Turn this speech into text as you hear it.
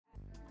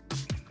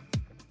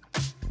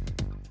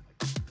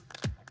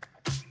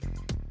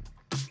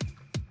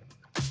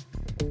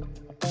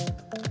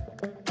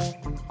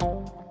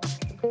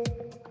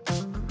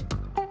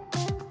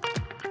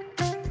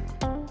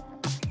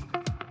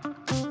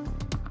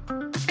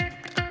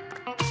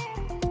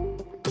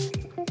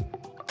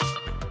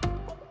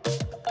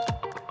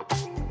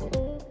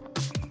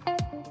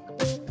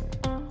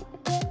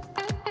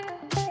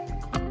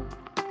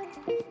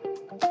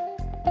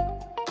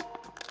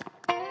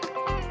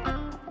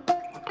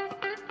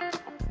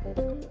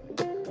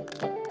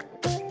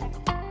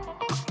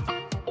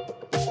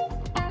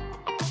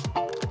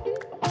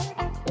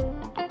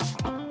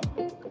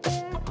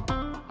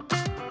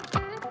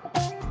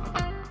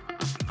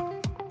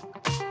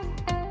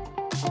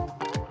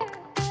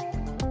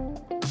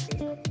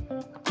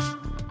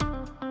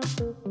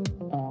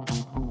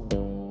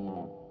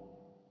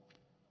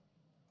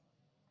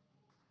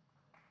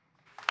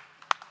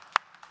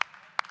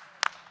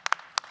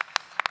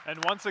And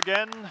once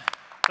again,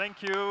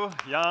 thank you,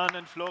 Jan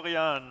and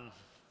Florian.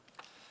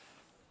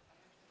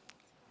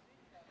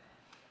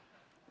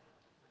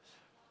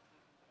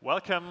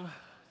 Welcome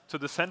to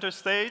the center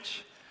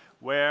stage,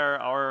 where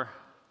our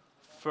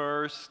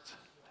first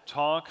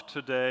talk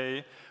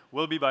today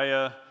will be by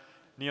a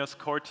NEOS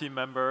core team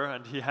member,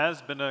 and he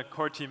has been a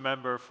core team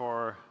member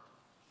for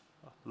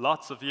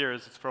lots of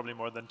years. It's probably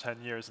more than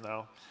 10 years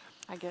now.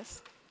 I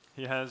guess.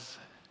 He has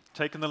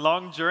taken a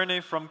long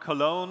journey from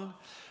Cologne,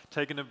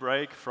 taken a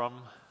break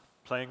from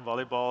playing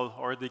volleyball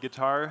or the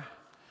guitar,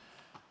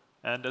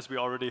 and as we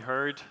already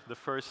heard, the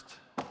first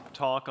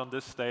talk on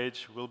this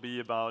stage will be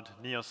about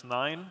NEOS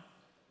 9.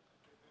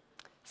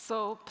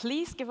 So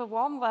please give a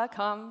warm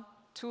welcome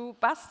to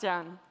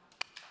Bastian.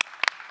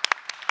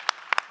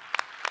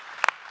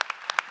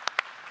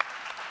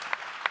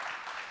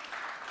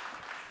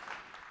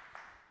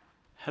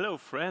 Hello,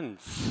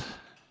 friends.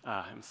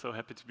 I'm so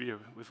happy to be here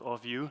with all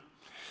of you,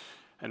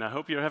 and I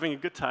hope you're having a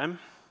good time.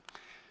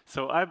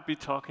 So I'll be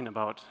talking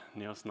about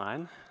NEOS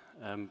 9,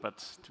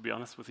 but to be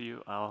honest with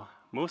you, I'll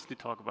mostly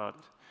talk about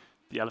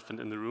the elephant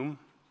in the room,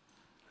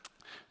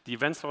 the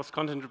event source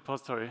content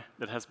repository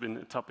that has been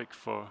a topic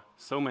for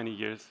so many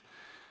years.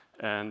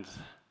 And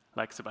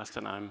like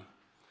Sebastian, I'm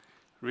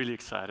really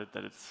excited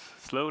that it's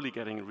slowly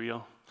getting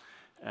real.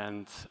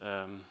 And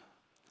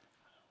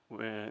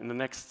in the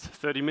next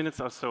 30 minutes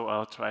or so,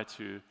 I'll try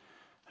to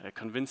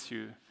convince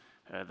you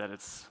that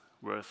it's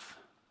worth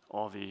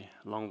all the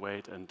long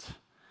wait and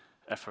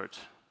effort.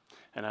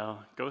 And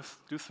I'll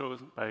do so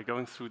by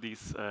going through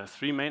these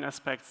three main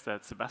aspects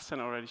that Sebastian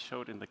already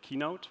showed in the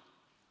keynote.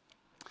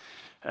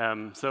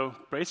 So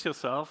brace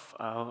yourself.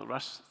 I'll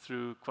rush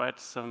through quite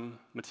some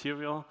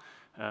material,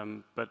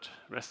 but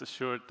rest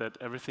assured that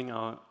everything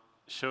I'll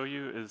show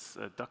you is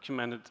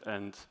documented,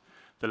 and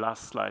the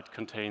last slide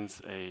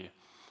contains a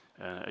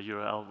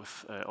URL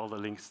with all the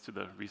links to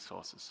the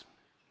resources.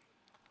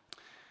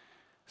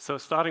 So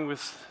starting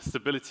with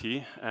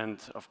stability,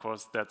 and of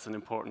course that's an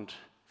important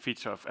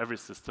feature of every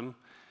system.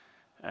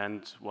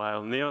 And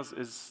while NEOS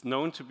is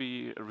known to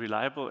be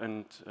reliable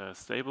and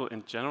stable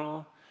in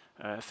general,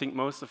 I think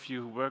most of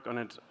you who work on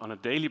it on a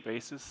daily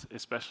basis,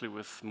 especially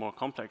with more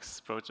complex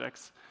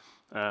projects,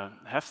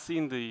 have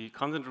seen the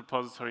content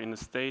repository in a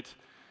state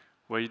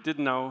where you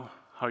didn't know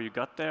how you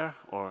got there,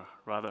 or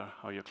rather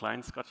how your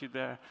clients got you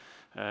there.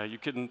 You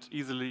couldn't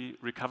easily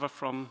recover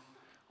from,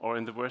 or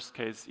in the worst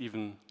case,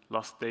 even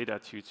lost data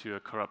due to a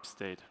corrupt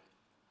state.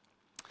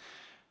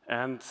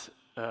 And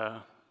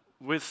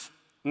with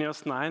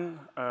NEOS 9,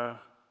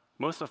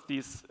 most of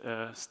these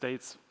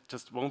states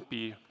just won't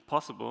be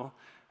possible,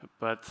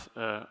 but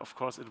of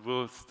course it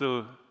will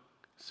still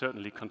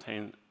certainly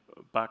contain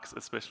bugs,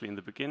 especially in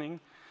the beginning.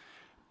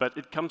 But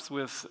it comes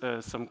with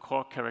some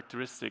core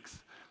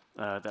characteristics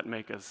that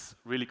make us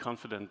really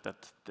confident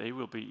that they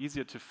will be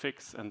easier to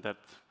fix and that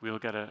we'll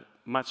get a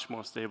much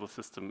more stable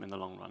system in the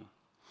long run.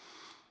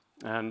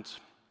 And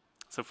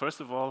so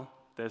first of all,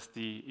 there's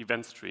the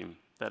event stream.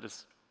 That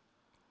is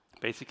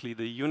basically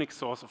the unique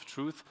source of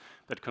truth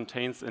that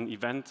contains an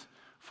event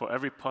for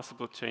every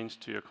possible change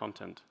to your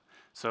content.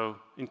 So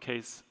in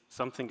case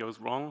something goes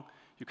wrong,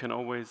 you can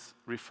always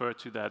refer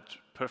to that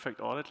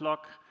perfect audit log,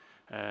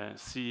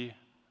 see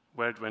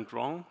where it went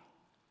wrong,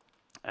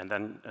 and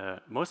then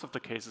most of the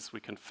cases we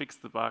can fix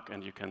the bug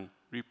and you can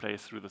replay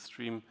through the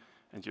stream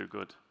and you're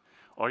good.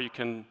 Or you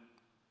can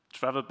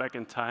travel back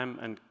in time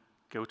and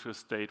go to a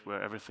state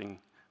where everything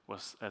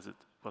was as it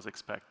was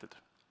expected.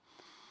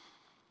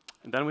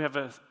 And then we have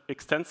an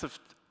extensive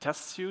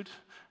test suite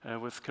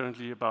with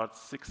currently about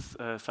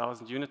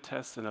 6,000 unit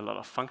tests and a lot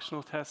of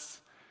functional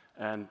tests.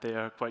 And they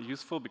are quite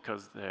useful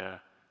because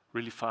they're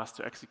really fast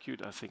to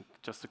execute. I think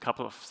just a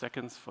couple of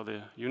seconds for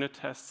the unit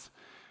tests.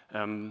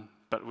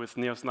 But with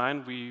NEOS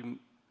 9, we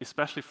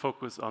especially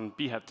focus on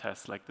behat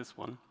tests like this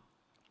one.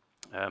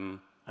 And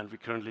we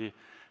currently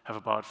have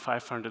about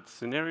 500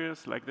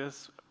 scenarios like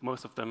this.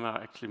 Most of them are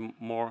actually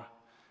more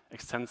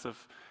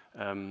extensive,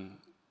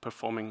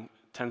 performing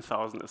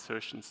 10,000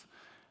 assertions.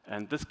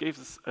 And this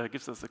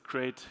gives us a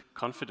great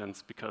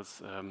confidence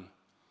because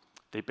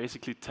they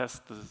basically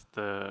test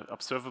the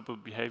observable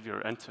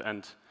behavior end to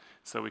end,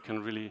 so we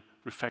can really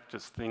refactor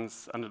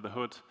things under the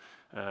hood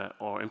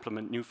or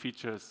implement new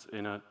features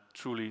in a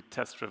truly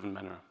test-driven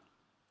manner.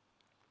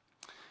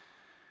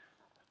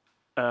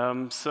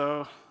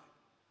 So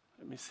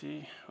let me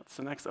see, what's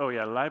the next? Oh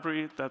yeah,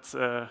 library. That's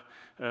well,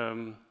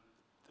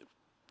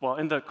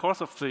 in the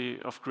course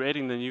of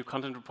creating the new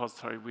content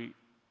repository, we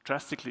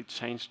drastically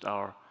changed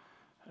our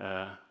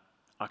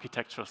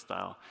architectural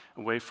style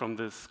away from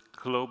this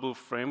global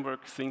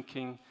framework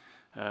thinking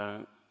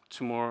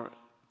to more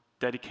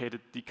dedicated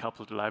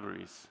decoupled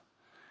libraries.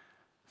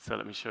 So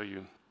let me show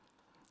you.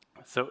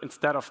 So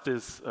instead of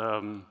this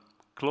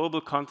global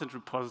content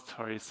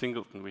repository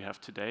singleton we have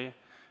today,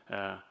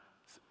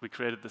 we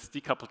created this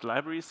decoupled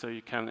library so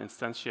you can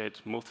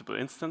instantiate multiple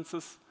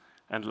instances.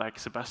 And like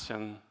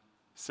Sebastian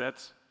said,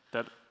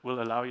 that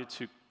will allow you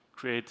to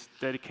create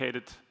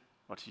dedicated,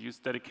 or to use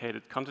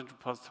dedicated content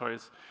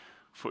repositories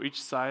for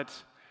each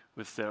site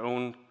with their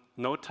own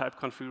node type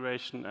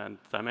configuration and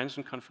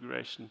dimension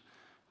configuration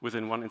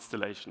within one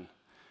installation.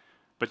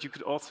 But you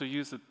could also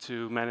use it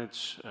to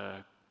manage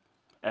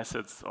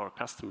assets or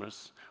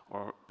customers,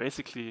 or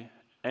basically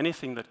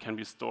anything that can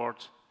be stored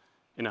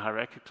in a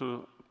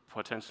hierarchical,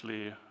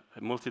 potentially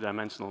a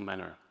multi-dimensional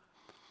manner.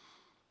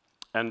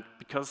 And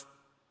because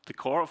the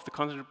core of the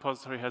content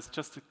repository has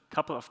just a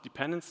couple of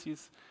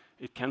dependencies,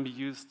 it can be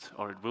used,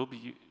 or it will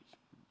be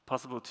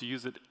possible to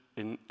use it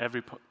in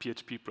every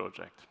PHP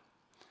project.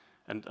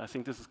 And I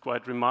think this is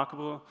quite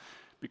remarkable,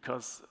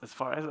 because as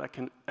far as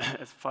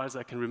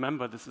I can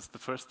remember, this is the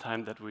first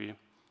time that we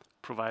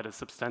provide a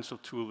substantial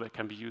tool that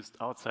can be used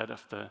outside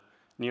of the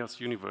Neos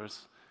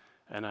universe.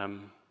 And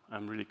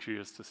I'm really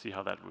curious to see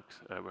how that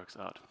works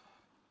out.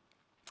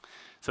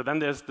 So then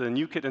there's the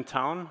new kid in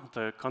town,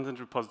 the content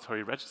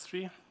repository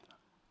registry.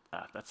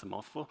 That's a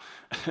mouthful.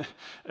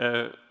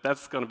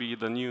 That's going to be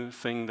the new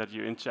thing that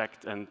you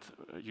inject and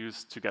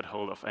use to get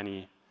hold of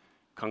any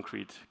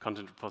concrete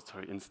content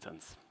repository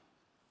instance.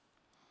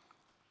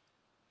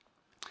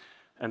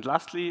 And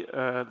lastly,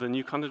 the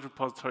new content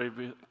repository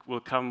will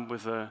come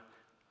with a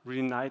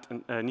really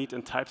neat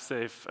and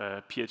type-safe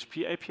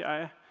PHP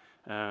API.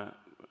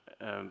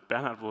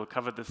 Bernhard will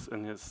cover this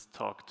in his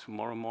talk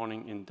tomorrow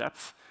morning in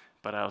depth,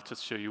 but I'll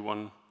just show you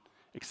one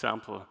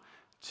example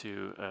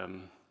to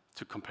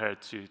compare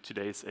it to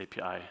today's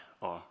API,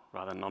 or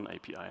rather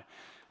non-API.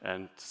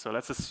 And so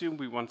let's assume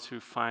we want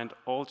to find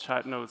all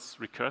child nodes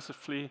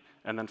recursively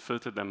and then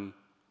filter them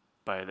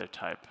by their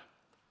type.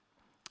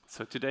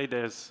 So today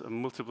there's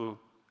multiple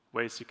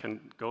ways you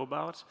can go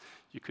about.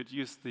 You could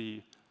use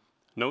the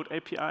node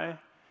API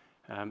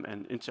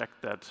and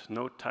inject that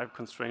node type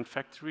constraint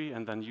factory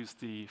and then use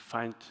the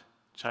find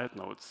child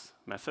nodes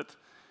method.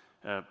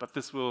 But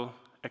this will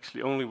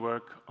actually only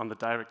work on the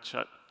direct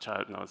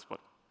child nodes, but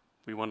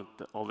we wanted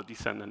all the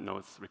descendant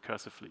nodes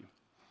recursively.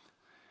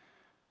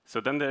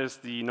 So then there's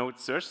the node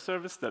search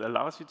service that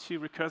allows you to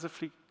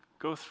recursively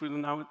go through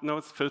the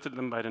nodes, filter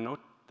them by the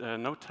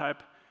node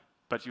type,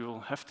 but you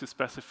will have to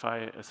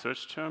specify a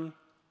search term.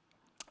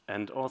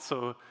 And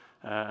also,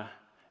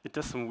 it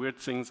does some weird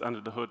things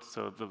under the hood,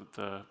 so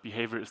the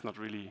behavior is not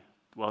really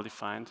well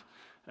defined.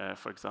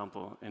 For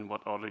example, in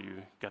what order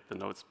you get the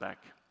nodes back.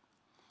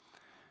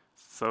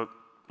 So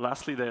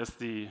lastly, there's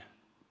the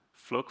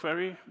flow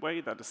query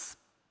way that is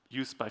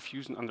used by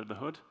Fusion under the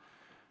hood,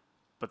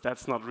 but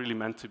that's not really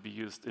meant to be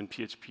used in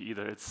PHP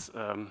either. It's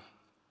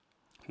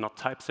not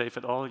type safe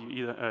at all.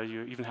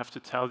 You even have to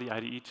tell the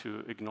IDE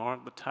to ignore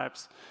the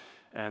types,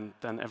 and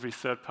then every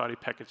third-party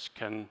package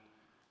can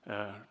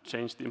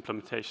change the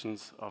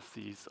implementations of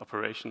these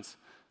operations,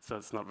 so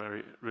it's not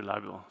very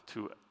reliable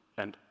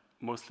and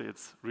mostly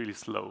it's really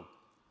slow.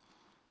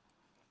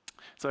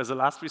 So as a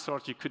last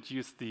resort, you could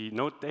use the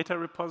node data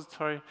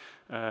repository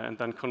and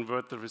then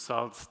convert the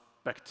results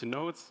back to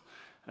nodes,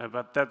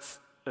 but that's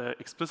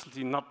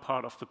explicitly not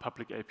part of the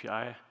public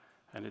API,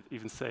 and it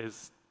even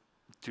says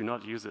do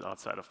not use it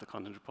outside of the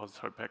content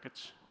repository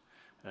package.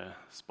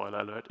 Spoiler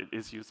alert, it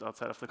is used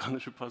outside of the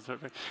content repository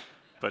package,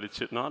 but it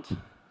should not.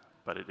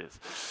 But it is.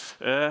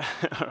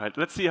 All right,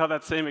 let's see how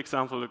that same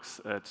example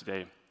looks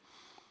today.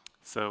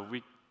 So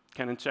we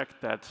can inject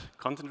that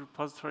content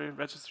repository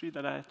registry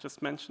that I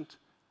just mentioned,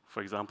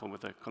 for example,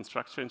 with a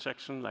constructor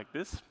injection like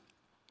this.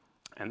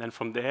 And then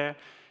from there,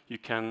 you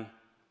can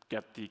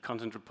get the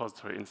content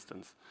repository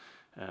instance.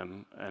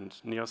 And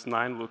Neos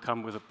 9 will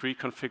come with a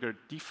pre-configured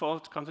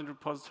default content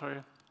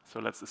repository. So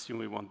let's assume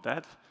we want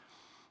that.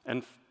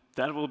 And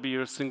that will be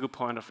your single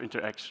point of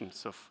interaction.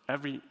 So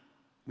every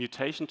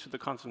mutation to the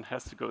content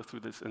has to go through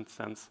this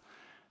instance,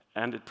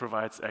 and it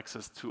provides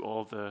access to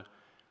all the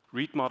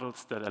read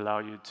models that allow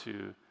you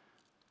to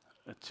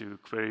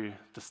query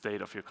the state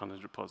of your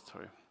content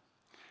repository.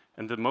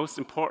 And the most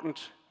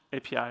important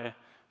API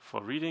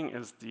for reading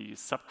is the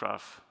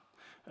subgraph,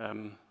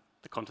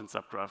 the content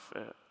subgraph.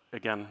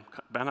 Again,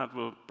 Bernhard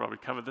will probably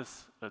cover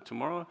this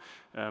tomorrow,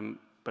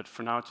 but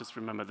for now, just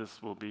remember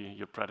this will be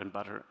your bread and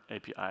butter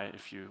API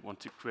if you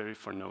want to query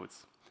for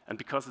nodes. And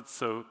because it's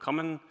so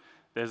common,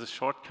 there's a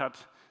shortcut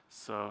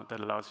so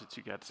that allows you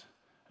to get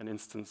an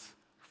instance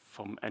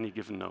from any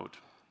given node.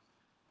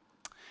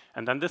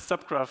 And then this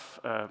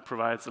subgraph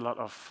provides a lot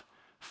of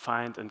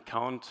find and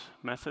count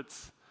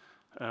methods,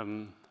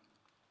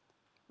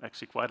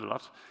 actually quite a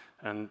lot.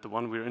 And the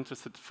one we're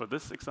interested for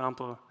this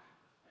example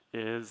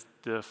is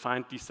the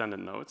find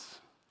descendant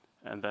nodes,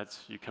 and that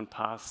you can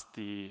pass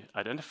the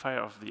identifier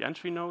of the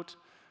entry node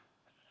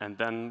and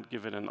then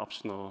give it an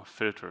optional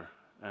filter.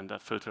 And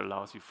that filter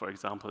allows you, for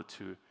example,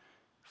 to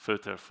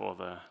filter for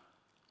the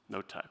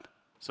node type.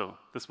 So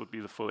this would be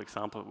the full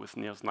example with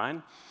Neos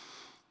 9.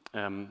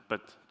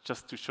 But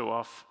just to show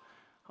off,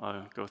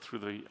 I'll go through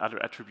the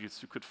other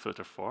attributes you could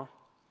filter for.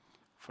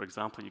 For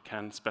example, you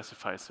can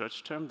specify a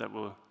search term that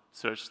will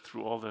search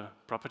through all the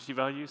property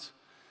values.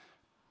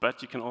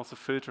 But you can also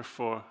filter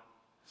for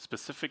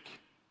specific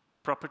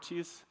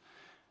properties.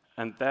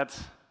 And that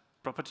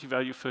property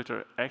value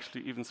filter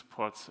actually even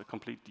supports a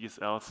complete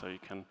DSL, so you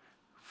can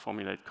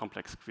formulate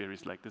complex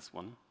queries like this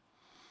one.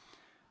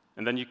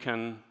 And then you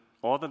can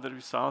order the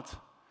result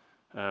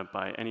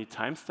by any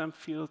timestamp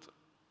field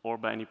or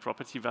by any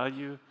property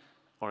value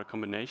or a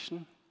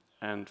combination.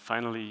 And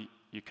finally,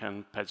 you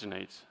can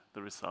paginate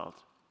the result.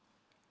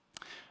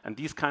 And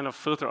these kind of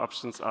filter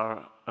options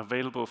are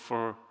available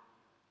for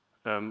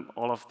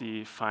all of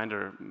the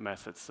Finder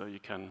methods. So you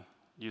can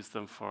use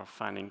them for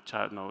finding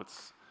child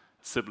nodes,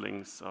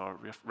 siblings, or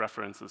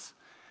references.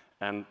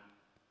 And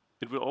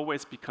it will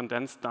always be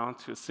condensed down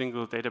to a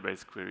single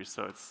database query,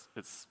 so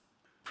it's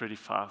pretty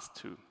fast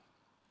too.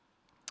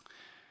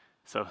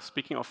 So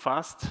speaking of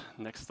fast,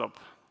 next up,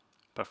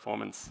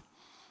 performance.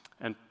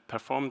 And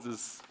performance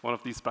is one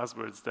of these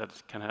buzzwords that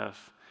can have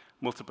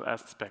multiple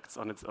aspects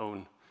on its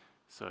own.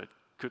 So it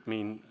could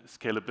mean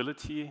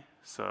scalability.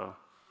 So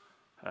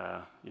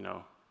you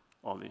know,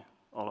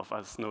 all of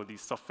us know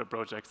these software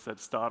projects that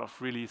start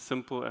off really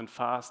simple and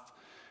fast,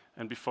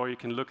 and before you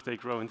can look, they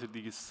grow into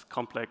these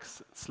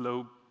complex,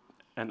 slow,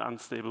 and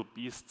unstable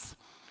beasts,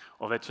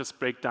 or they just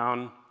break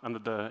down under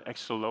the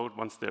actual load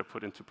once they're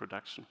put into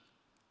production.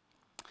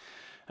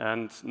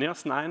 And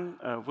Neos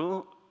 9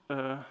 will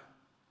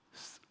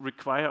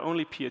require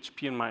only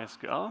PHP and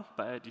MySQL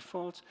by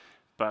default,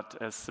 but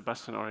as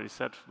Sebastian already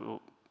said,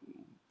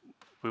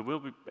 we will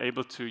be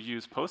able to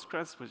use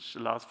Postgres, which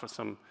allows for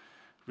some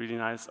really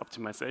nice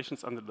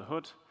optimizations under the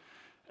hood.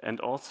 And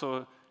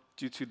also,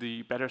 due to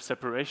the better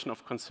separation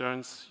of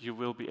concerns, you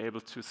will be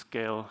able to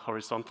scale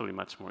horizontally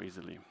much more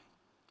easily.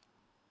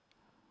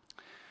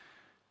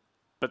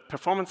 But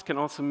performance can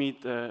also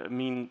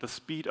mean the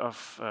speed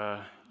of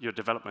your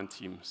development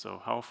team.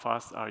 So how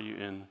fast are you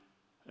in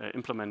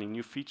implementing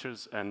new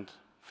features and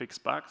fix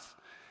bugs?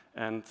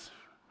 And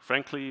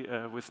frankly,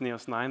 with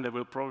Neos 9, there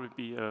will probably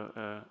be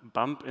a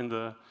bump in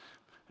the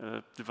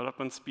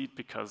development speed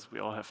because we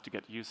all have to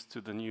get used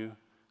to the new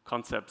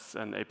concepts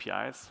and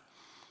APIs.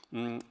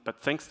 But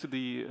thanks to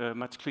the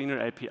much cleaner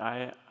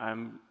API,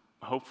 I'm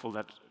hopeful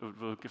that it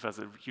will give us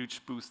a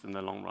huge boost in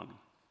the long run.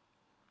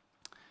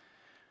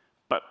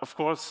 But of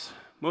course,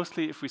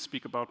 mostly if we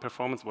speak about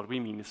performance, what we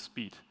mean is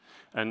speed.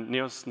 And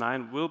Neos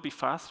 9 will be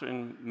faster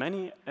in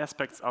many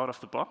aspects out of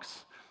the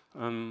box,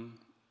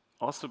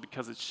 also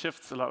because it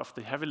shifts a lot of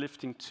the heavy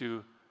lifting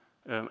to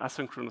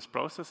asynchronous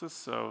processes,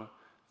 so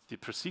the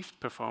perceived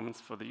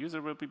performance for the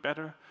user will be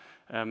better.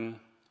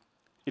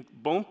 It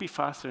won't be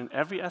faster in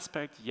every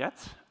aspect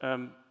yet,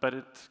 but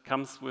it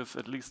comes with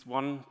at least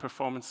one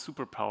performance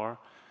superpower,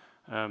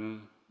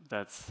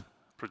 that's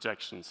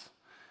projections.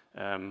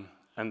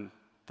 And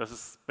this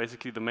is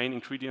basically the main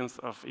ingredients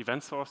of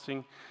event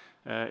sourcing.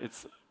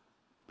 It's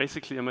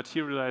basically a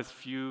materialized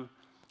view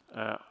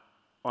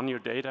on your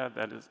data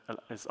that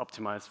is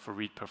optimized for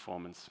read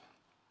performance.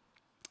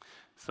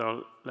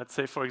 So let's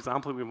say, for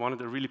example, we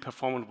wanted a really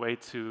performant way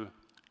to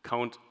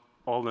count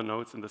all the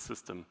nodes in the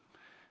system.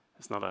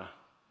 It's not a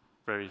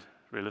very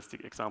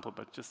realistic example,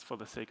 but just for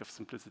the sake of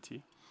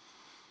simplicity.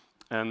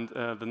 And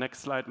the next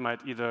slide might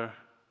either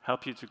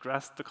help you to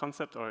grasp the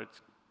concept or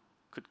it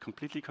could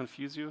completely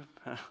confuse you.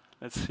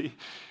 Let's see.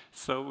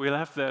 So we'll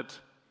have that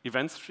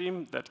event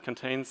stream that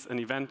contains an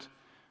event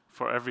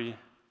for every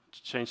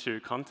change to your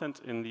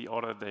content in the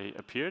order they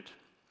appeared.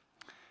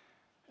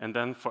 And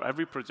then for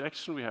every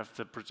projection, we have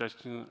the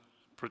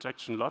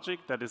projection logic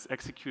that is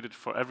executed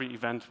for every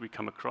event we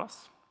come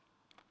across.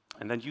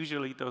 And then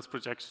usually those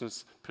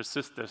projections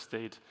persist their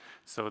state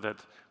so that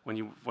when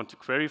you want to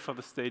query for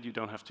the state, you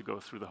don't have to go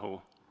through the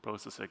whole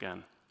process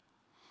again.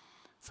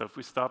 So if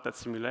we start that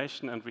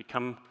simulation and we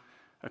come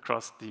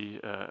across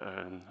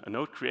a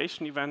node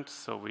creation event,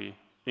 so we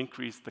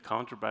increase the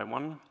counter by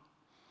 1,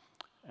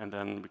 and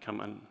then we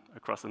come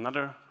across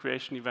another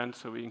creation event,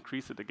 so we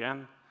increase it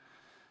again.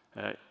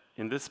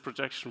 In this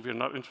projection, we are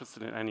not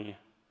interested in any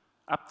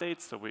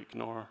updates, so we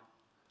ignore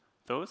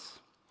those,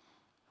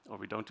 or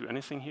we don't do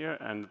anything here.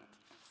 And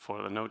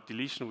for the node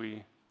deletion,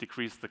 we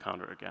decrease the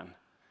counter again.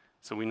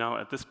 So we know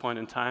at this point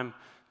in time,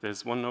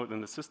 there's one node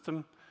in the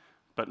system,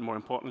 but more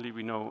importantly,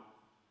 we know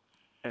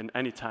at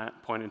any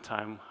point in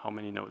time how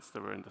many nodes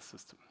there were in the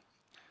system.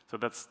 So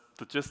that's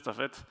the gist of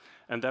it.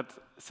 And that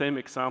same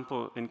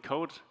example in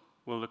code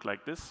will look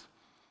like this.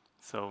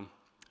 So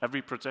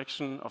every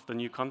projection of the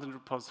new content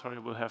repository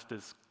will have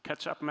this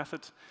catch-up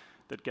method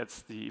that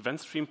gets the event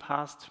stream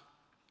passed.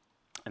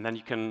 And then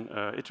you can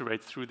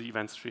iterate through the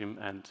event stream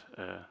and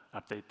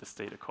update the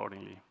state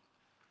accordingly.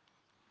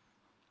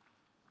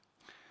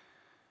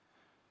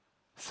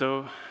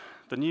 So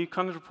the new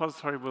content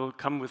repository will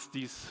come with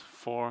these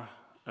 4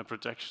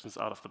 projections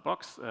out of the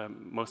box.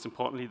 Most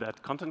importantly,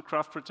 that content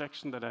graph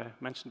projection that I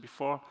mentioned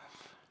before.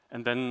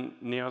 And then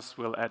Neos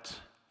will add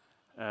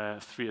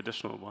 3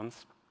 additional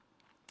ones.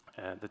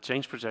 The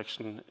change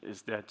projection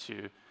is there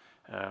to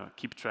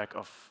keep track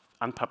of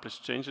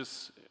unpublished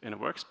changes in a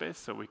workspace,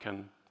 so we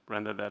can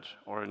render that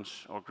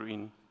orange or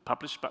green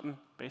publish button,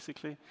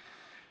 basically.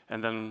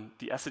 And then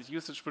the asset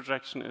usage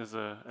projection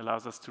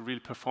allows us to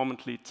really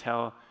performantly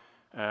tell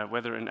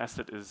whether an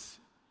asset is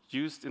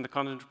used in the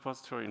content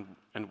repository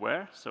and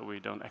where, so we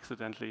don't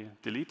accidentally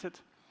delete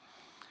it.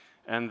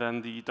 And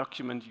then the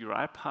document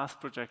URI path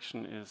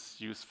projection is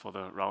used for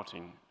the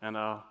routing. And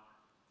I'll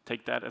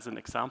take that as an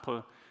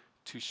example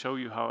to show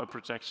you how a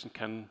projection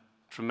can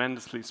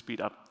tremendously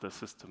speed up the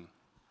system.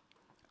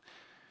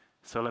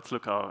 So let's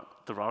look how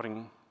the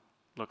routing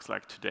looks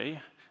like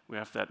today. We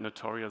have that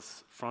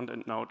notorious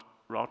front-end node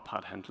route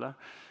part handler.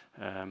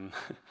 And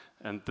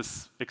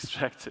this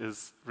extract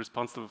is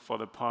responsible for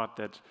the part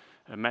that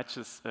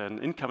matches an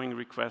incoming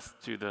request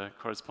to the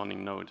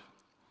corresponding node.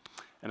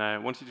 And I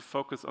want you to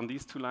focus on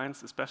these two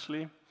lines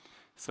especially.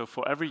 So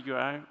for every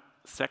UI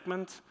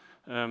segment,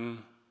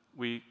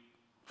 we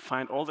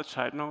find all the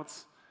child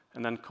nodes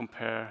and then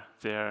compare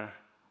their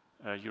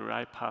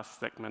URI path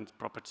segment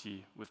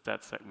property with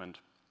that segment.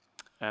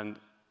 And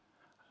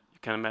you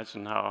can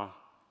imagine how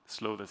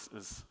slow this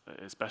is,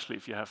 especially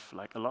if you have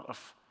like a lot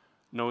of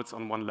nodes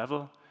on one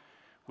level,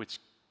 which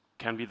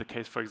can be the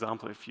case, for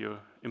example, if you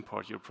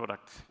import your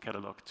product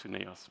catalog to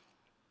Neos.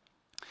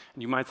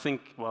 And you might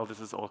think, well, this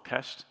is all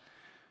cached.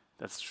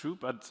 That's true,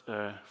 but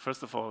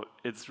first of all,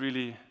 it's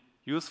really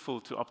useful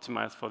to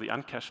optimize for the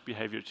uncached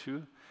behavior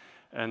too.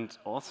 And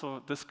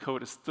also, this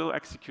code is still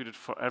executed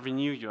for every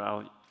new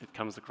URL it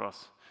comes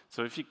across.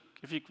 So if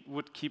you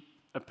would keep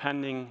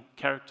appending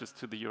characters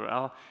to the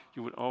URL,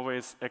 you would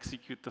always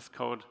execute this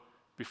code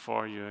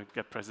before you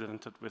get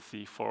presented with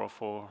the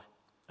 404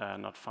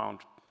 not found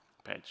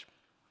page.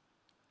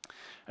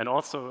 And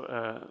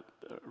also,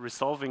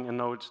 resolving a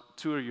node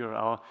to a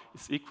URL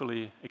is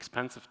equally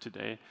expensive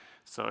today.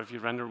 So if you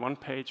render one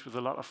page with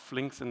a lot of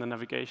links in the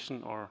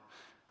navigation or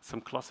some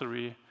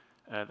glossary,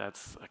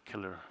 that's a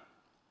killer.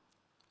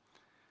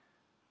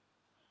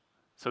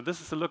 So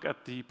this is a look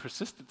at the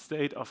persisted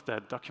state of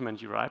that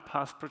document URI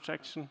path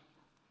projection.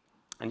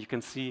 And you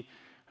can see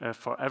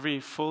for every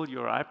full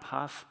URI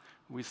path,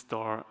 we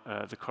store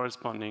the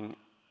corresponding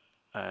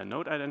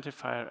node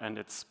identifier and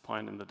its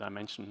point in the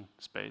dimension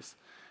space.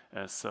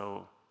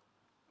 So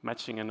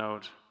matching a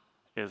node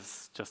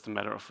is just a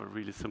matter of a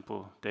really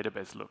simple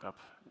database lookup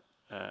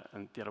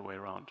and the other way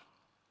around.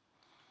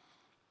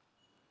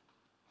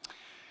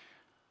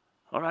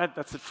 All right,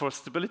 that's it for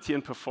stability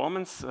and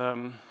performance.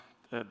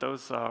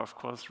 Those are, of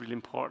course, really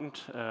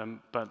important,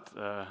 but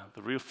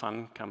the real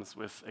fun comes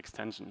with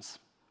extensions.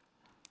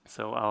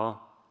 So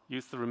I'll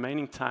use the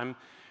remaining time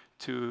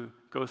to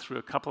go through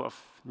a couple of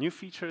new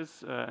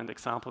features and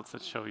examples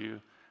that show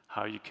you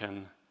how you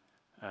can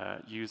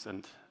use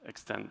and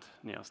extend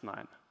Neos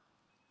 9.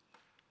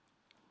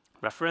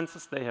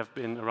 References, they have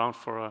been around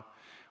for a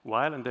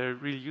while, and they're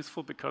really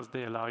useful because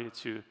they allow you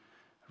to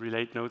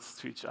relate nodes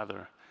to each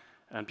other.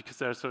 And because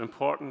they're so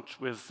important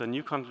with the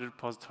new content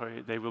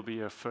repository, they will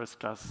be a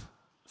first-class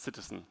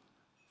citizen.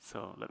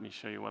 So let me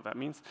show you what that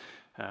means.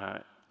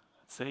 Let's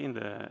say in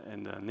the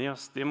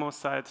Neos demo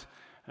site,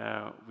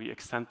 we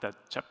extend that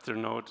chapter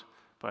node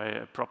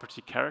by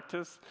property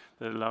characters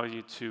that allow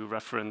you to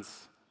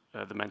reference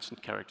the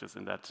mentioned characters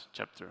in that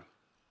chapter.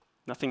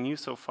 Nothing new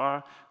so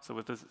far. So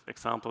with this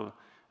example,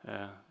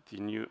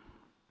 the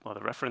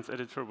reference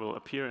editor will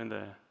appear in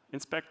the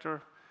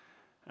inspector,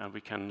 and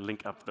we can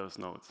link up those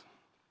nodes.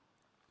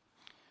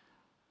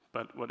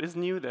 But what is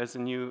new, there's a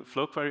new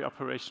flow query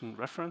operation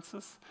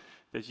references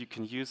that you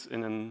can use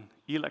in an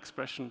EL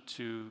expression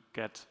to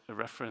get a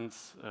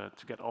reference,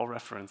 to get all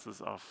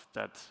references of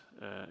that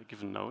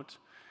given node,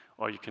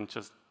 or you can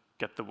just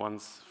get the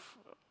ones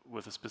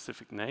with a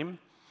specific name.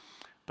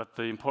 But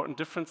the important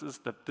difference is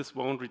that this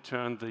won't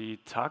return the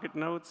target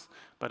nodes,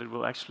 but it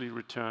will actually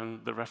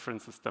return the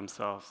references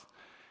themselves.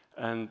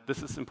 And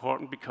this is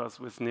important because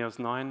with Neos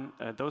 9,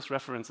 those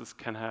references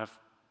can have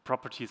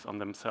properties on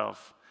themselves.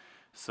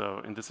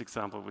 So in this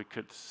example, we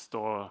could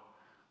store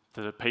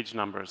the page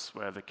numbers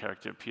where the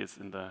character appears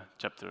in the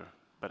chapter,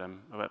 but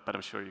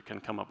I'm sure you can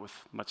come up with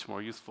much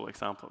more useful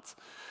examples.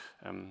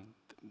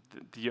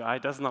 The UI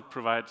does not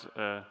provide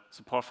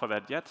support for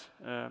that yet,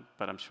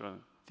 but I'm sure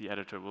the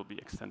editor will be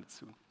extended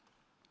soon.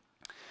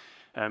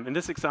 In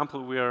this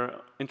example, we are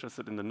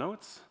interested in the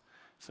nodes,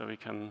 so we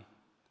can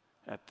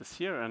add this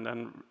here and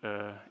then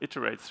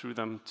iterate through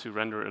them to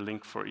render a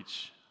link for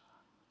each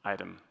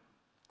item.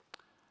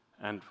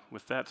 And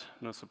with that,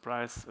 no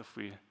surprise, if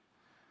we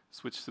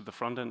switch to the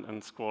front end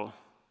and scroll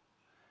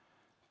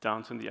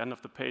down to the end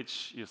of the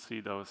page, you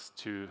see those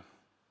two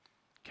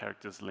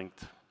characters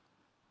linked.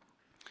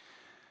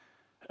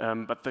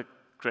 But the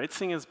great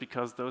thing is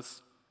because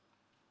those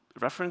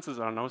references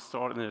are now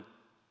stored in a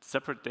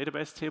separate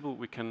database table,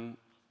 we can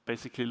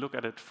basically look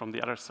at it from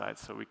the other side.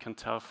 So we can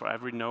tell for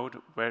every node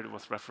where it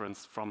was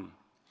referenced from.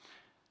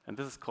 And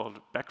this is called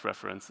back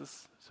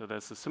references. So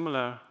there's a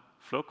similar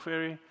flow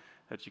query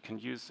that you can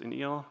use in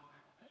EL,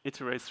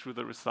 iterate through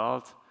the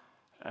result,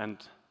 and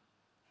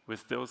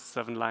with those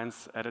 7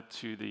 lines added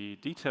to the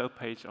detail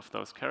page of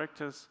those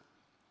characters,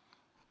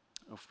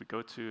 if we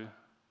go to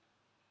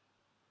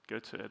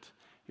it,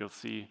 you'll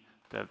see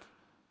that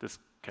this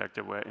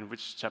character where in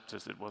which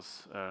chapters it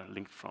was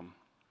linked from,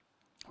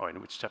 or in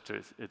which chapter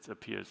it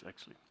appears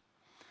actually.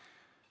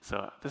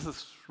 So this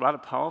is rather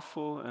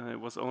powerful, and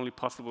it was only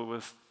possible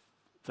with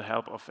the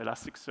help of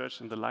Elasticsearch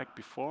and the like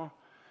before.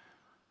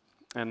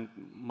 And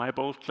my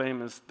bold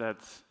claim is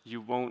that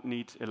you won't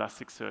need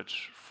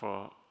Elasticsearch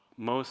for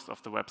most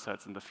of the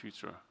websites in the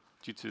future.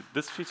 Due to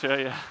this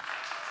feature,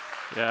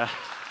 yeah.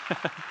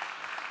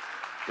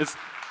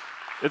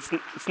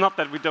 It's not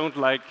that we don't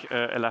like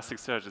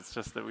Elasticsearch, it's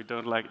just that we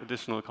don't like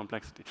additional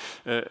complexity.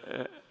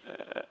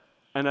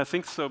 And I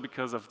think so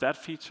because of that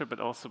feature,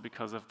 but also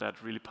because of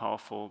that really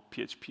powerful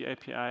PHP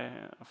API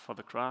for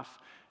the graph,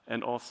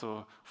 and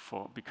also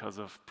because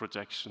of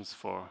projections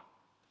for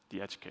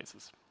the edge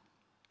cases.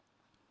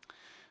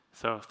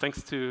 So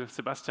thanks to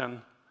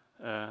Sebastian,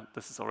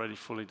 this is already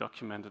fully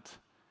documented.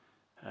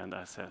 And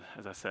as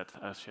I said,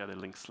 I'll share the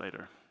links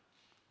later.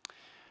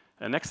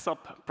 Next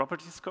up,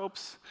 property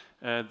scopes.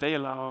 They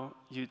allow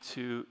you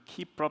to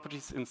keep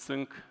properties in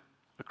sync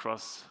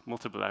across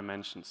multiple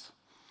dimensions.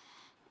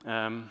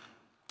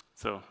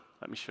 So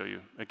let me show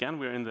you. Again,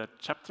 we're in the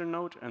chapter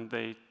node, and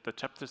the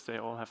chapters, they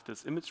all have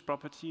this image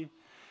property.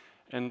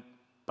 And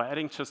by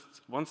adding just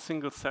one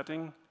single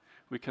setting,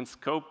 we can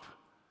scope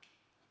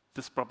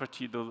this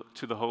property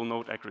to the whole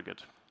node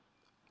aggregate.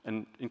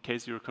 And in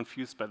case you're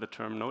confused by the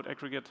term node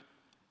aggregate,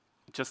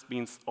 it just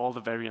means all the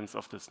variants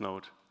of this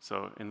node.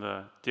 So in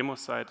the demo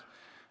site,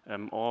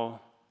 all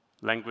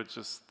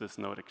languages this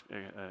node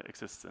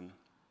exists in.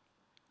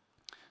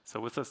 So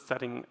with this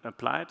setting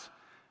applied,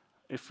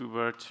 if we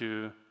were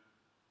to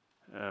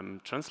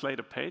translate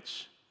a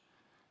page,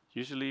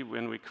 usually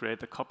when we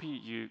create a copy,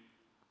 you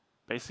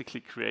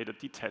basically create a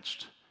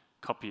detached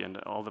copy, and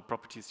all the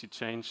properties you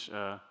change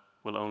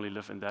will only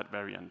live in that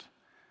variant.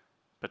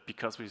 But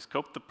because we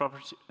scoped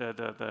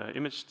the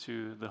image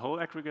to the whole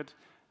aggregate,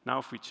 now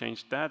if we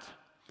change that,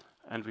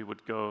 and we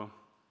would go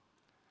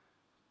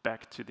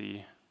back to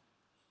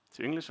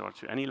English or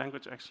to any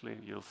language, actually,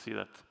 you'll see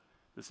that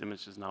this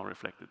image is now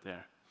reflected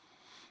there.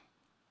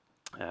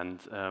 And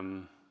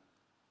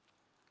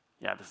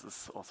yeah, this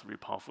is also really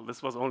powerful.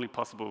 This was only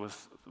possible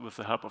with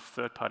the help of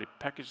third-party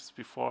packages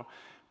before,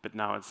 but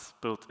now it's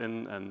built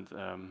in and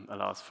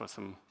allows for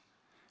some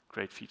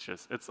great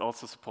features. It's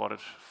also supported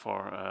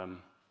for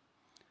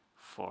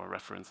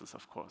references,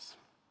 of course.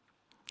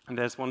 And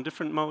there's one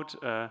different mode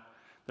that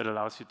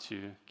allows you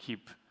to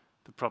keep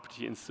the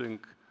property in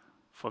sync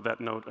for that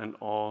node and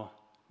all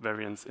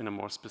variants in a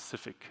more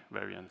specific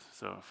variant.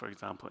 So, for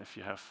example, if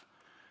you have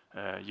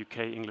UK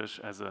English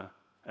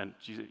and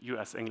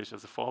US English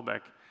as a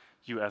fallback,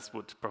 US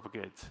would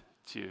propagate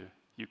to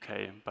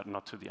UK, but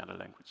not to the other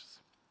languages.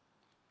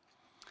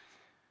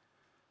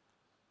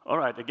 All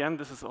right, again,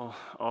 this is all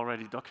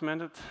already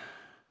documented,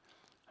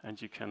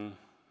 and you can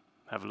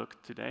have a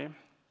look today.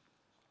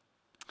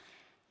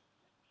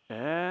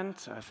 And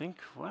I think,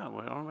 well,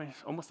 we're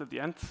almost at the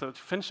end. So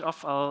to finish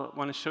off, I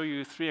want to show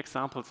you 3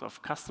 examples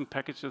of custom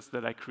packages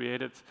that I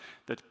created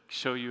that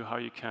show you how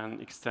you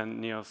can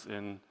extend Neos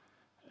in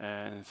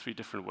 3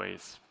 different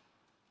ways.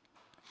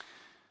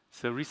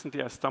 So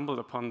recently I stumbled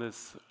upon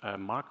this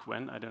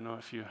mark-when. I don't know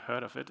if you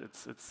heard of it.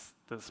 It's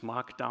this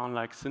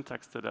markdown-like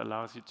syntax that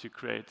allows you to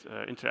create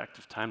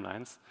interactive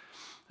timelines.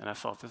 And I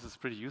thought this is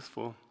pretty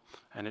useful,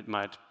 and it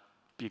might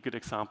be a good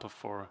example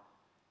for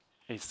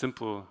a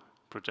simple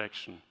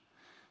projection.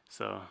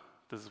 So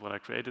this is what I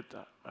created.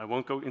 I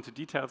won't go into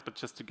details, but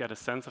just to get a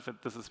sense of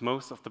it, this is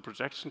most of the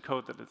projection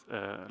code that is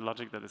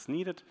logic that is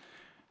needed,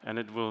 and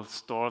it will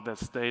store that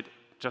state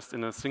just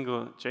in a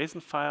single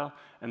JSON file,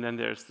 and then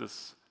there's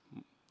this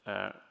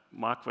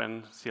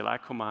mark-when CLI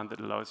command that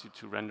allows you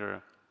to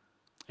render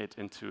it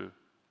into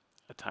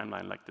a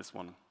timeline like this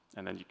one.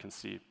 And then you can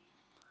see,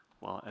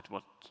 well, at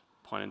what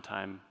point in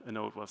time a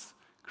node was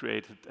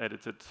created,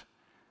 edited,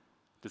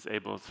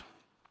 disabled.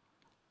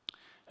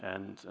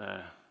 And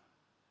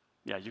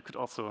yeah, you could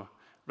also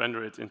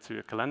render it into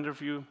a calendar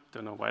view.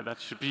 Don't know why that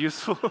should be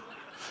useful.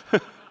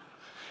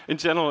 In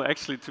general,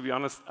 actually, to be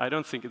honest, I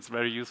don't think it's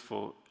very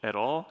useful at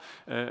all.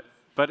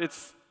 But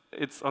it's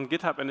on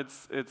GitHub, and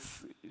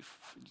it's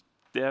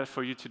there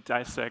for you to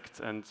dissect,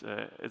 and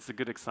it's a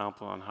good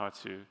example on how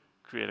to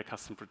create a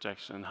custom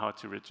projection and how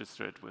to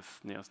register it with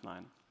Neos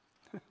 9.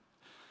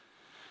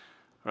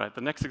 Right,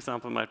 the next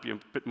example might be a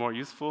bit more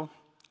useful,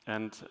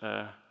 and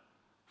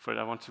for it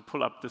I want to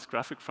pull up this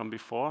graphic from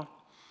before,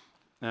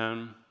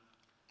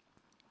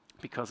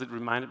 because it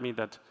reminded me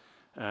that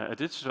a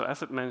digital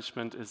asset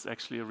management is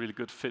actually a really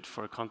good fit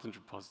for a content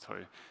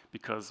repository,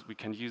 because we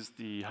can use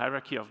the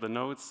hierarchy of the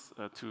nodes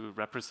to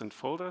represent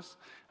folders,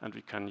 and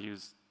we can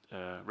use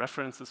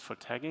references for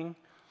tagging.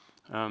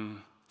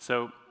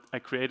 So I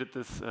created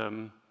this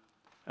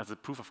as a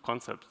proof of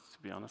concept, to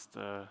be honest,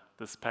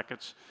 this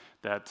package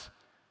that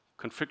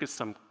configures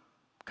some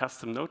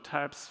custom node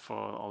types for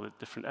all the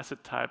different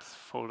asset types,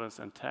 folders,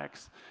 and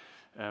tags.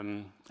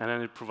 And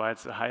then it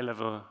provides a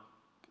high-level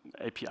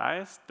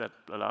APIs that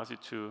allows you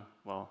to,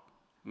 well,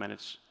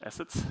 manage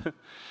assets.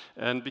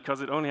 And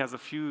because it only has a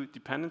few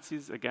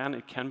dependencies, again,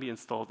 it can be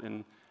installed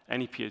in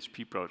any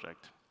PHP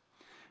project.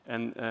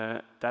 And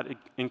that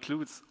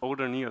includes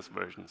older Neos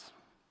versions.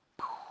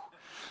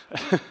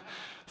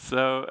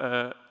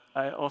 So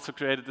I also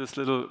created this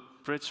little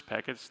bridge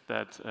package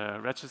that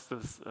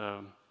registers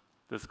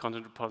this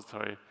content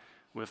repository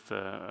with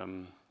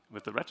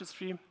the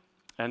registry.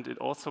 And it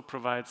also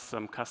provides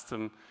some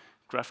custom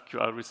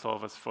GraphQL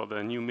resolvers for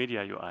the new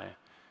media UI.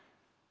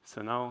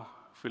 So now,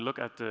 if we look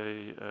at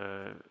the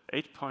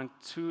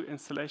 8.2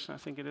 installation, I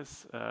think it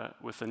is,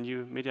 with the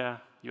new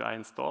media UI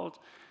installed,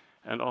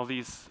 and all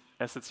these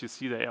assets you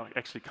see, they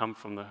actually come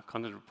from the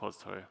content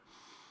repository.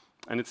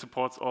 And it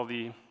supports all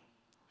the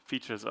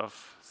features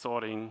of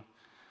sorting,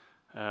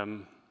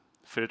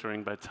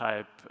 filtering by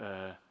type,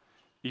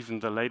 even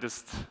the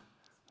latest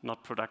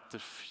not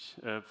productive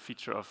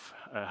feature of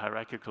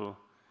hierarchical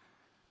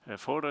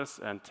folders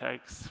and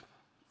tags.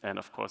 And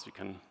of course, you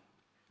can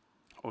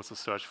also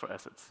search for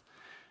assets.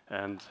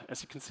 And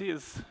as you can see,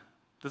 this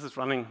is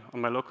running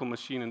on my local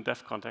machine in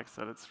dev context,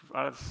 so it's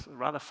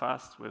rather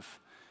fast with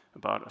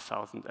about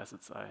 1,000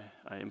 assets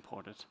I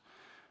imported.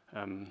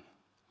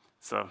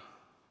 So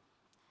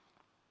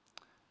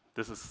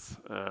this is,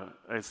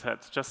 I said,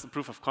 just a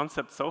proof of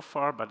concept so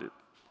far, but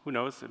who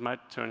knows, it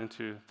might turn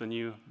into the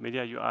new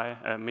media UI,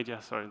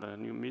 the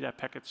new media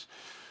package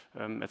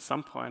at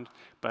some point.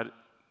 But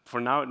for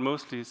now, it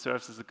mostly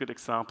serves as a good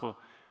example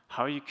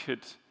how you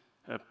could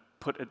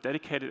put a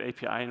dedicated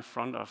API in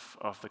front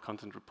of the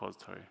content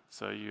repository.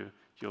 So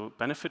you'll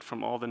benefit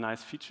from all the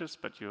nice features,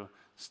 but you'll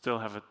still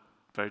have a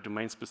very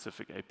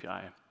domain-specific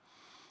API.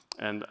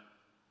 And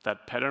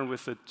that pattern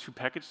with the two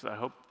packages, I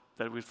hope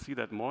that we'll see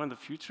that more in the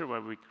future, where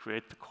we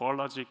create the core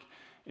logic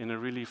in a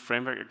really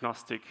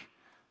framework-agnostic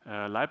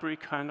library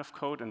kind of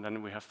code, and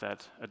then we have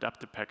that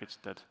adaptive package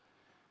that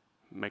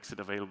makes it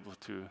available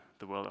to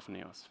the world of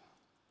Neos.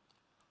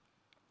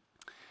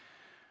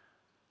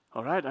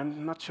 All right,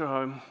 I'm not sure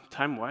how I'm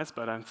time-wise,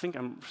 but I think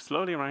I'm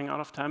slowly running out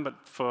of time.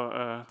 But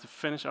to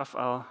finish off,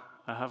 I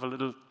have a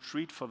little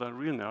treat for the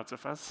real nerds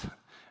of us.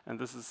 And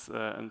this is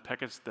a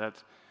package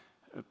that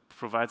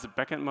provides a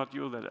backend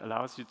module that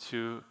allows you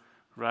to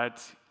write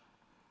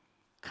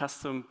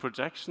custom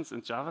projections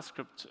in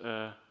JavaScript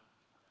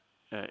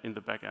in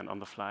the backend on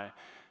the fly.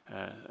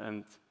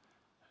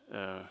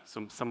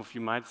 So some of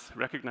you might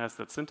recognize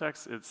that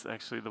syntax. It's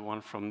actually the one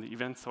from the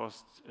event store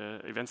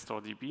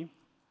DB.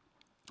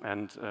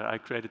 And I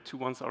created two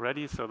ones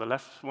already. So the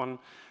left one,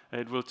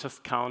 it will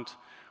just count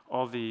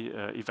all the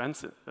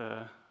events,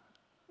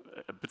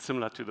 a bit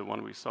similar to the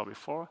one we saw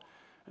before.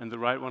 And the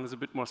right one is a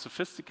bit more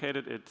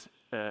sophisticated. It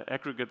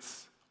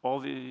aggregates all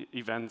the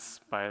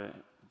events by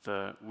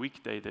the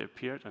weekday they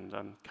appeared and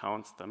then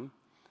counts them.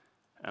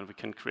 And we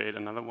can create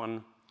another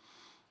one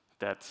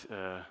that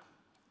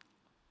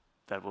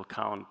will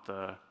count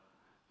the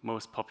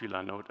most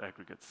popular node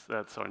aggregates,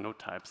 node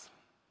types.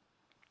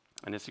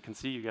 And as you can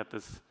see, you get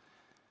this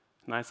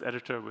nice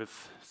editor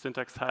with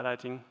syntax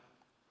highlighting.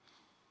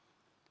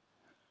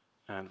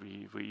 And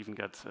we even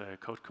get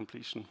code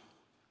completion.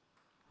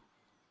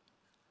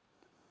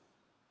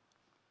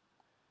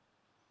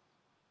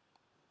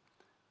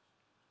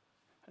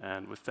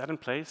 And with that in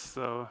place,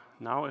 so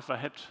now if I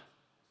hit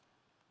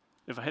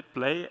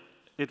play,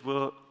 it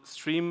will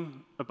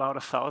stream about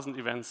 1,000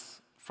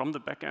 events from the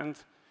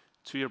backend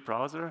to your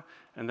browser.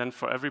 And then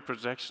for every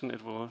projection,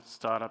 it will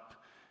start up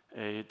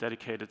a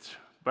dedicated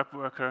web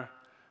worker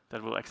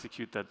that will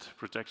execute that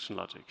projection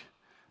logic.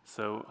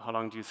 So how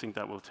long do you think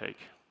that will take?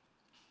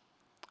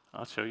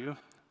 I'll show you.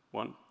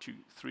 1, 2,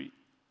 3,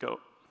 go.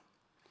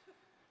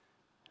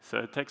 So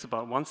it takes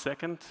about 1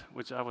 second,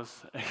 which I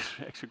was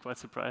actually quite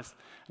surprised.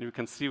 And you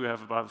can see we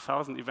have about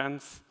 1,000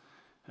 events.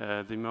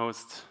 The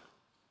most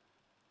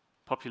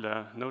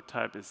popular node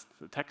type is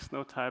the text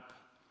node type.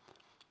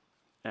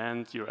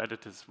 And your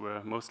editors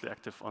were mostly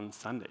active on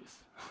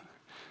Sundays,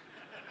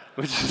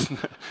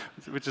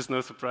 which is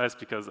no surprise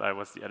because I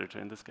was the editor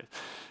in this case.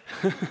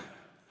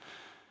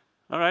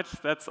 All right,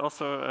 that's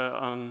also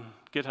on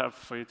GitHub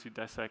for you to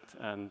dissect.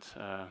 And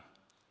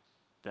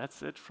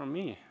that's it from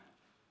me.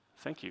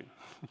 Thank you.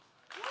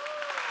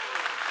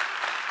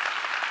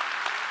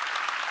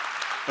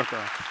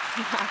 Okay.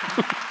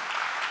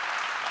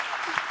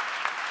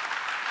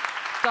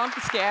 Don't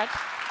be scared.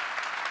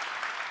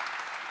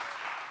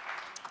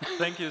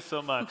 Thank you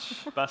so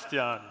much,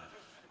 Bastian.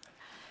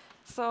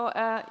 So,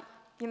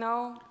 you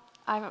know,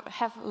 I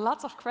have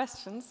lots of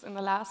questions in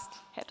the last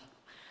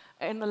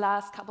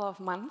couple of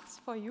months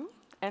for you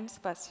and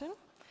Sebastian.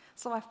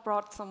 So I've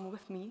brought some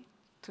with me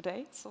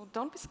today. So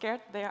don't be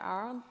scared. There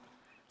are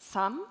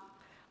some.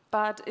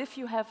 But if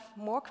you have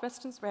more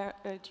questions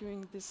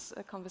during this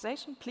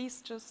conversation,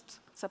 please just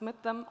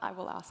submit them. I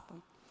will ask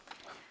them.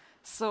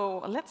 So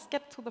let's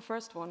get to the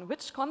first one.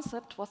 Which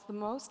concept was the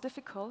most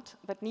difficult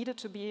that needed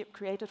to be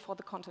created for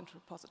the content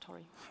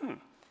repository?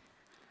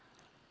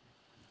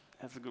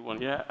 That's a good one.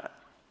 Yeah,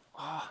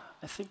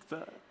 I think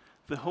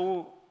the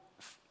whole,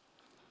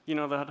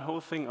 that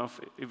whole thing of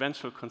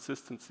eventual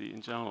consistency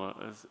in general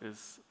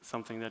is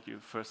something that you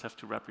first have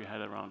to wrap your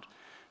head around.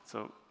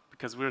 So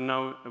because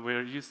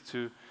we're used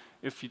to,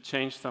 if you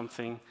change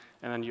something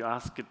and then you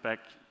ask it back,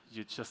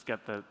 you just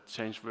get the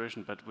changed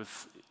version. But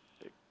with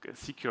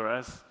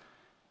CQRS,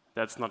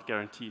 that's not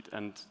guaranteed.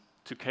 And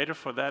to cater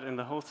for that in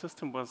the whole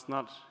system was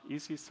not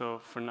easy. So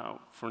for now,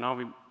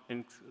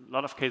 in a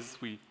lot of cases,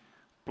 we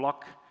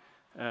block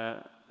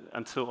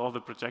until all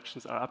the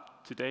projections are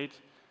up to date.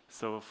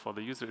 So for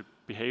the user, it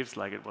behaves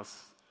like it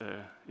was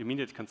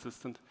immediate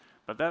consistent.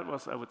 But that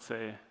was, I would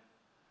say,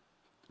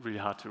 really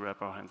hard to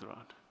wrap our hands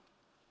around.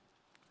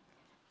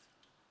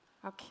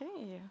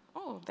 Okay.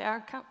 Oh, there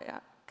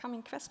are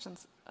coming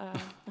questions. I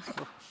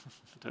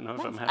don't know if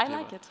nice. I'm happy. I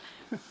like it.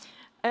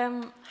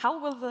 How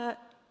will the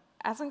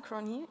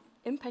asynchrony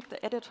impact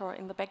the editor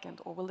in the backend,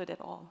 or will it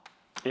at all?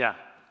 Yeah,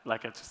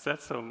 like I just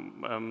said, so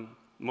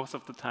most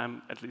of the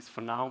time, at least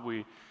for now,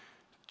 we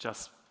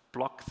just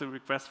block the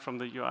request from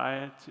the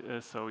UI.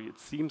 So it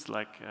seems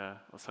like,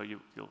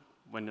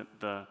 when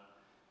the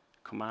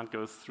command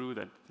goes through,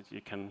 that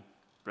you can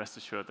rest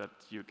assured that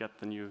you get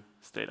the new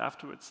state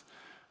afterwards.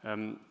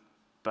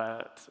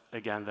 But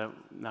again,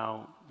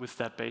 now with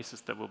that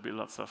basis, there will be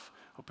lots of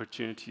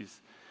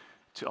opportunities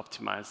to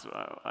optimize.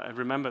 I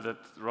remember that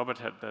Robert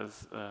had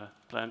this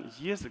plan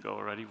years ago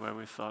already, where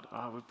we thought,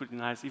 oh, it would be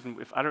nice even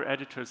if other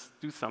editors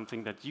do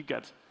something that you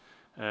get,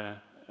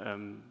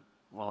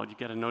 you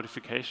get a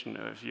notification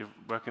if you're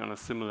working on a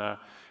similar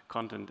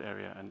content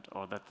area,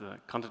 or that the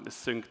content is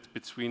synced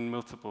between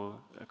multiple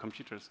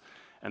computers.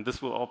 And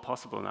this will all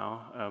possible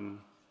now,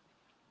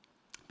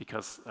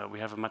 because we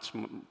have a much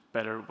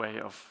better way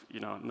of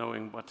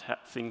knowing what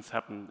things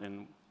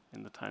happen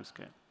in the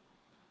timescale.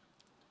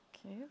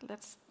 Okay,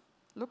 let's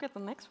look at the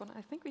next one.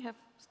 I think we have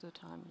still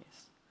time,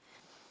 yes.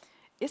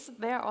 Is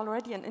there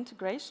already an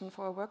integration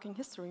for a working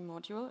history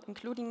module,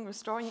 including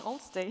restoring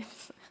old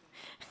states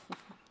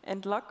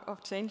and log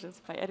of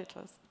changes by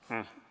editors?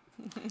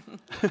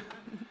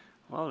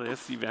 Well,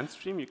 there's the event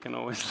stream. You can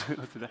always go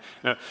to that.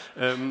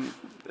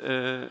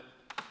 No,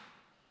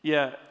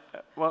 yeah,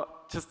 well,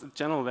 just in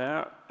general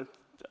there,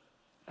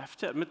 I have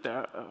to admit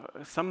there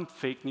are some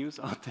fake news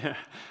out there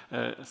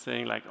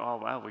saying like, oh,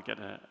 wow, we get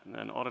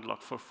an audit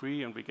log for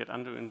free and we get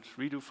undo and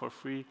redo for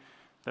free.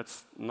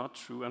 That's not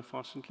true,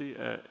 unfortunately.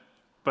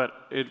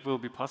 But it will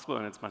be possible,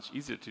 and it's much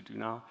easier to do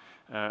now.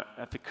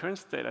 At the current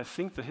state, I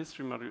think the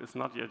history module is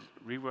not yet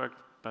reworked,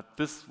 but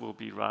this will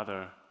be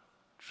rather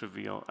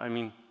trivial. I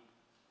mean,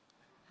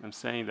 I'm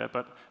saying that,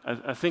 but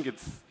I think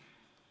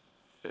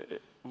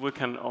we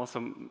can also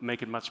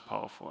make it much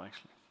powerful,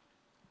 actually.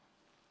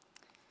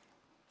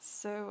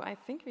 So I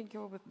think we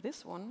go with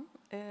this one.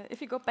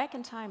 If you go back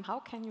in time, how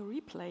can you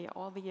replay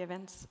all the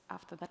events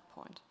after that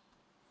point?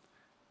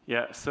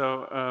 Yeah,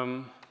 so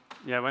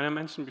when I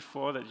mentioned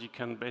before that you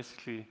can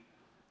basically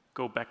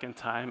go back in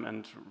time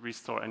and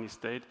restore any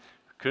state,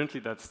 currently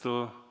that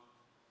still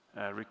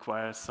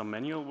requires some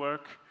manual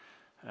work,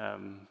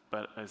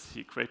 but I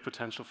see great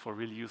potential for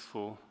really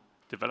useful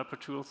developer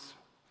tools.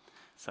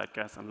 Side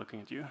guys, I'm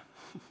looking at you.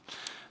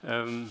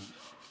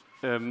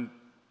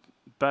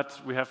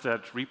 But we have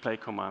that replay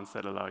commands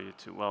that allow you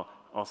to, well,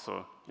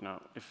 also,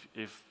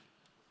 if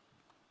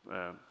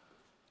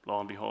lo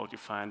and behold, you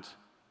find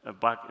a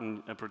bug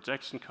in a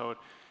projection code,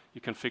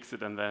 you can fix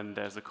it, and then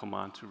there's a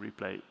command to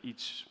replay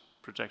each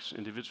projection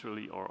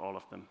individually or all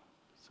of them.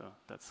 So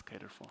that's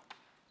catered for.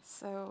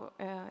 So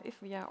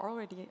if we are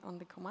already on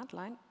the command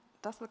line,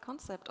 does the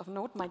concept of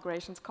node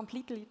migrations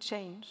completely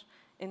change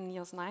in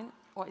NEOS 9,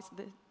 or is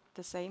it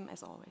the same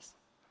as always?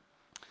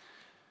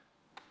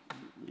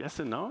 Yes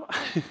and no.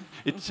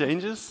 It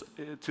changes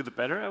to the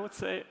better, I would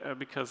say,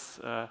 because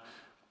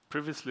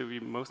previously we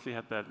mostly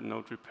had that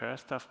node repair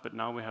stuff, but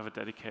now we have a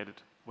dedicated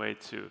way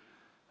to,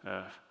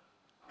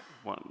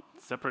 one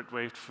separate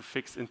way to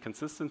fix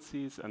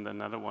inconsistencies and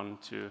another one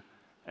to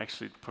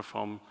actually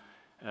perform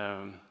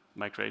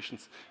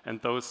migrations.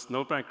 And those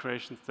node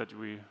migrations that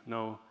we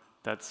know,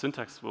 that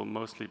syntax will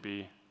mostly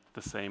be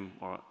the same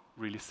or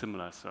really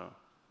similar, so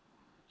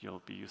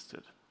you'll be used to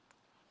it.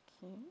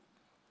 Okay.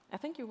 I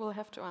think you will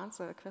have to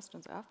answer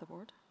questions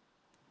afterward,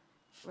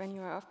 when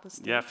you are off the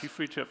stage. Yeah, feel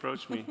free to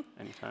approach me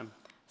anytime.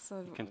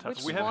 So you can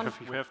touch we have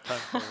time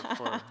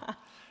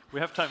we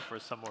have time for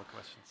some more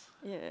questions.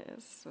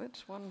 Yes,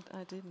 which one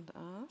I didn't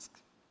ask?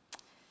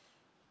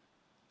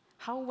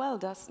 How well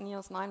does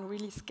NEOS 9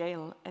 really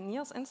scale? A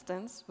NEOS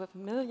instance with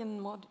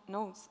million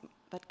nodes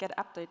that get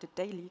updated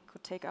daily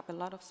could take up a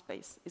lot of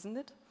space, isn't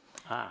it?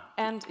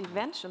 And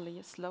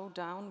eventually slow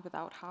down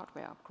without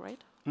hardware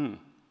upgrade?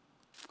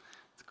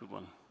 That's a good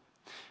one.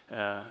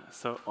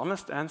 So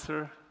honest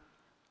answer,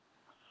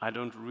 I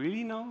don't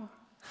really know,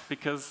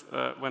 because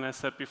when I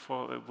said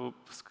before it will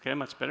scale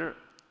much better,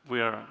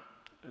 we are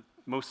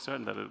most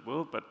certain that it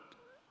will, but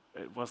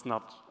it was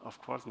not, of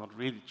course, not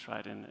really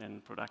tried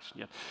in production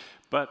yet.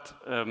 But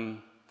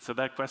so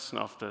that question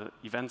of the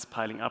events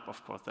piling up,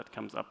 of course, that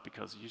comes up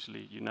because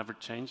usually you never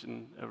change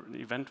an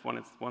event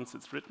once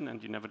it's written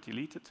and you never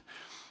delete it.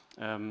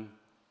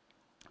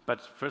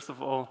 But first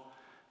of all,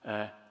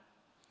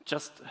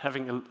 just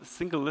having a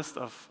single list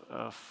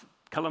of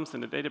columns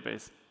in a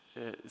database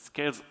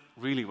scales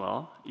really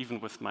well, even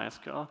with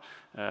MySQL.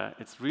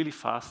 It's really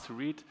fast to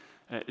read.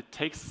 It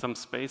takes some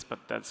space, but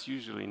that's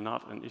usually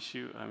not an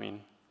issue. I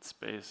mean,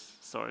 space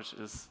storage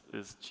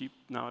is cheap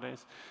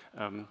nowadays.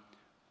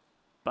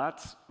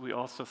 But we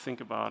also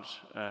think about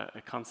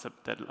a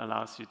concept that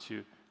allows you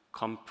to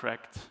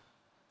compact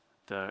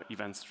the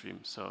event stream.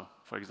 So,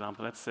 for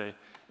example, let's say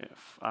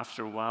if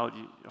after a while,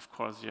 of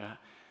course, you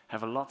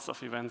have lots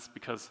of events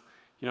because,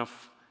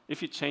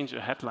 if you change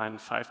a headline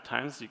 5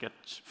 times, you get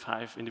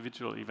 5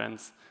 individual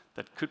events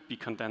that could be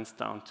condensed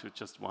down to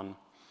just one.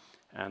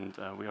 And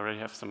we already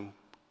have some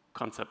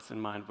concepts in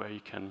mind where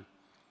you can,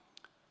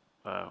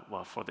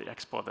 for the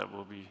export that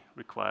will be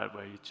required,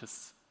 where you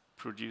just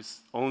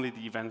produce only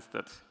the events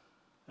that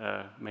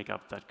make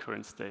up that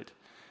current state.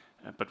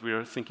 But we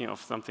are thinking of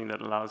something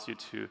that allows you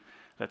to,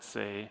 let's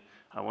say,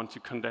 I want to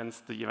condense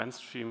the event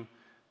stream,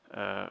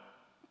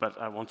 but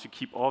I want to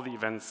keep all the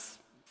events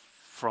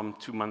from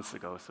 2 months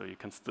ago. So you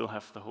can still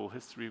have the whole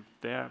history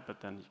there, but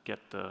then you get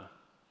the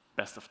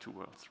best of 2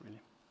 worlds, really.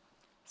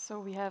 So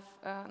we have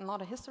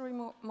not a history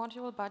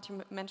module, but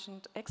you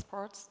mentioned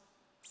exports.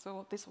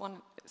 So this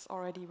one is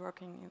already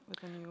working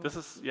with a new... This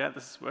is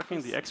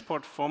working. The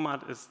export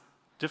format is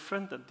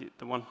different than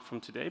the one from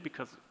today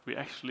because we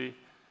actually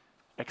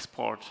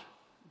export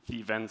the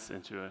events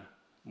into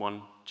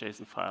one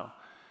JSON file.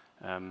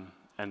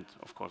 And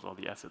of course, all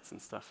the assets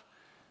and stuff.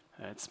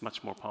 It's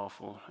much more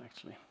powerful,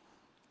 actually.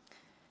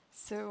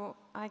 So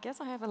I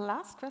guess I have a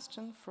last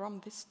question from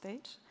this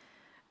stage.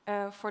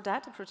 For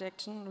data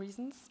projection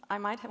reasons, I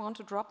might want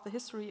to drop the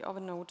history of a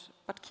node,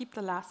 but keep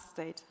the last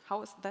state.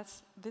 How is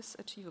this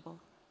achievable?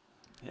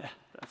 Yeah,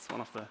 that's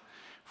one of the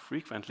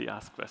frequently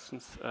asked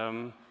questions.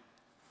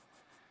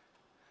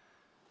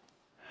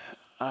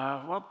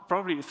 Well,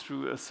 probably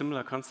through a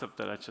similar concept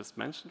that I just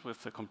mentioned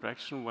with the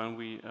compression,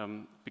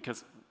 when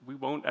because we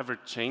won't ever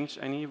change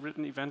any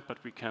written event, but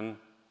we can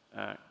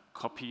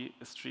copy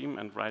a stream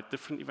and write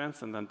different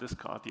events and then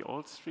discard the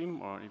old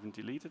stream or even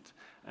delete it.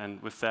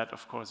 And with that,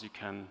 of course, you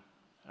can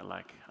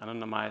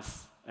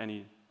anonymize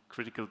any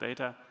critical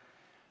data.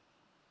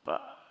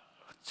 But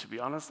to be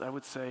honest, I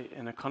would say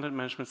in a content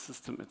management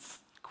system, it's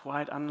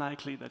quite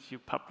unlikely that you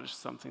publish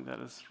something that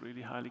is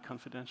really highly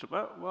confidential.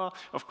 Well,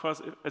 of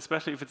course,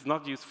 especially if it's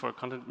not used for a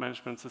content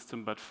management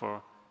system, but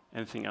for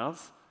anything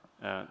else,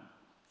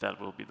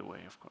 that will be the way,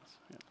 of course.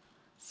 Yeah.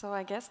 So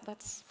I guess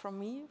that's from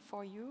me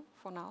for you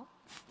for now.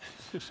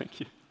 Thank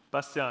you.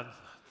 Bastian,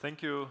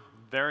 thank you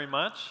very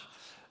much.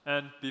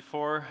 And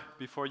before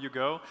you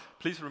go,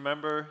 please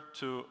remember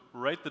to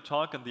rate the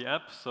talk in the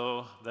app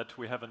so that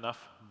we have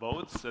enough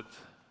votes at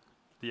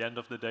the end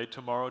of the day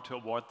tomorrow to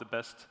award the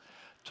best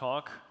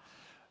talk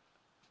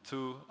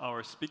to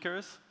our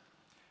speakers.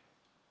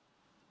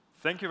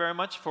 Thank you very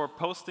much for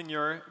posting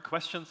your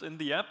questions in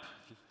the app.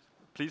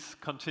 Please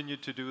continue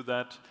to do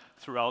that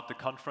throughout the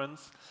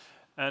conference.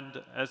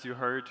 And as you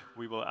heard,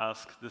 we will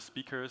ask the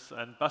speakers.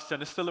 And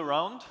Bastian is still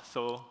around,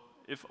 so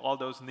if all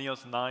those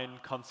NEOS 9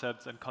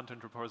 concepts and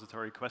content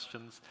repository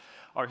questions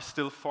are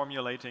still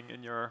formulating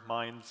in your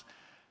minds,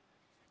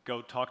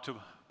 go talk to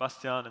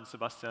Bastian and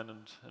Sebastian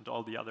and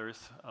all the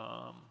others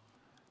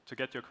to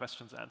get your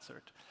questions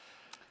answered.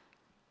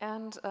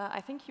 And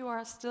I think you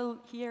are still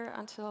here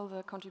until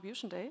the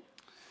contribution day.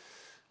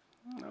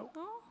 No.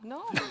 Oh,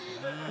 no?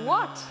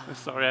 What?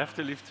 Sorry, I have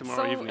to leave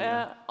tomorrow evening.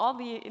 All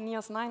the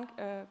NEOS 9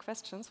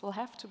 questions will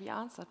have to be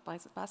answered by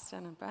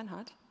Sebastian and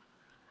Bernhard.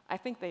 I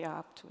think they are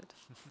up to it.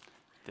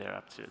 They're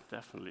up to it,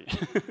 definitely.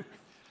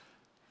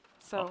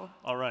 So.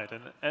 All right,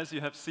 and as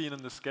you have seen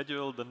in the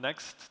schedule, the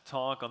next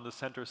talk on the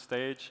center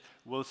stage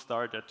will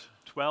start at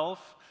 12.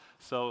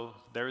 So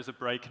there is a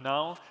break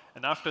now,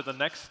 and after the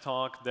next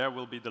talk, there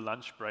will be the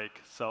lunch break.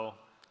 So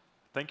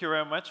thank you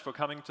very much for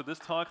coming to this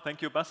talk.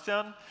 Thank you,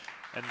 Bastian,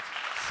 and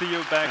see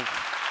you back